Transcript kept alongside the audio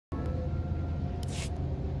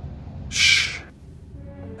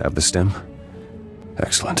Have the stim?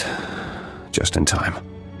 Excellent. Just in time.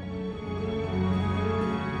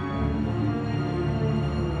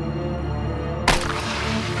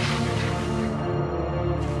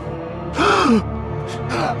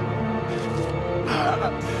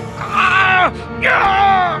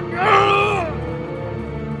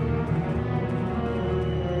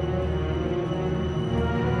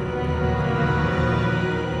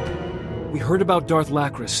 We heard about Darth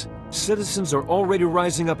Lacris. Citizens are already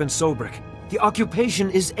rising up in Sobrik. The occupation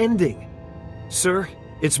is ending. Sir,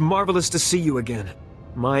 it's marvelous to see you again.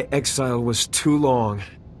 My exile was too long.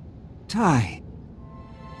 Ty,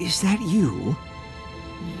 is that you?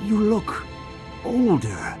 You look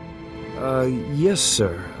older. Yes,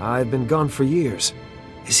 sir. I've been gone for years.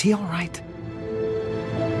 Is he all right?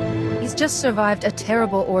 He's just survived a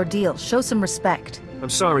terrible ordeal. Show some respect. I'm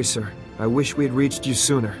sorry, sir. I wish we had reached you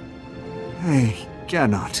sooner. I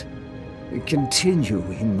cannot continue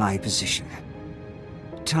in my position.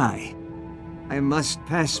 Ty, I must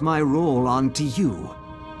pass my role on to you.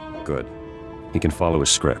 Good. He can follow his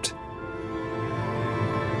script.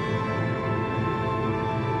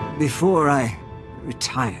 Before I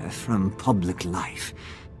retire from public life,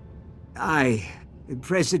 I,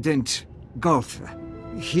 President Golfer,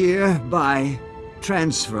 hereby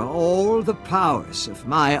transfer all the powers of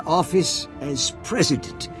my office as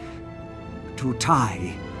President to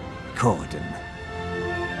Ty Corden.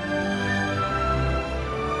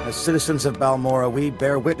 As citizens of Balmorra, we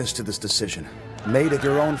bear witness to this decision, made at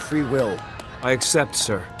your own free will. I accept,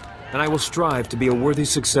 sir, and I will strive to be a worthy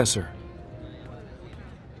successor.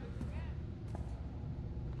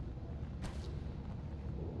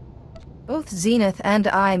 Both Zenith and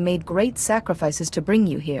I made great sacrifices to bring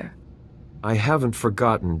you here. I haven't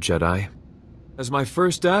forgotten, Jedi. As my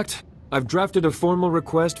first act, I've drafted a formal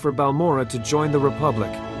request for Balmorra to join the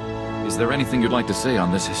Republic. Is there anything you'd like to say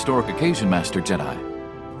on this historic occasion, Master Jedi?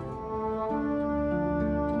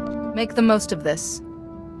 Make the most of this.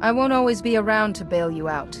 I won't always be around to bail you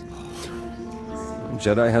out.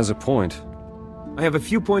 Jedi has a point. I have a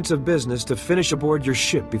few points of business to finish aboard your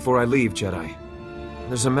ship before I leave, Jedi.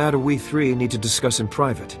 There's a matter we three need to discuss in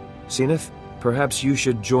private. Zenith, perhaps you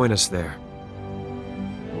should join us there.